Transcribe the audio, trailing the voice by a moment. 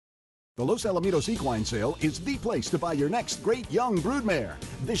The Los Alamitos Equine Sale is the place to buy your next great young broodmare.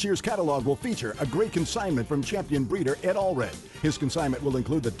 This year's catalog will feature a great consignment from champion breeder Ed Allred. His consignment will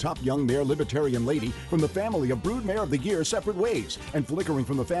include the top young mare Libertarian Lady from the family of Broodmare of the Year Separate Ways, and flickering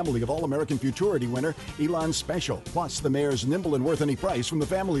from the family of All-American Futurity winner Elon Special, plus the mares Nimble and Worth Any Price from the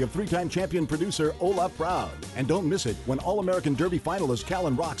family of three-time champion producer Olaf Proud. And don't miss it when All-American Derby finalist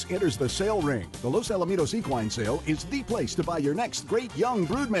Callan Rocks enters the sale ring. The Los Alamitos Equine Sale is the place to buy your next great young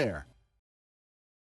broodmare.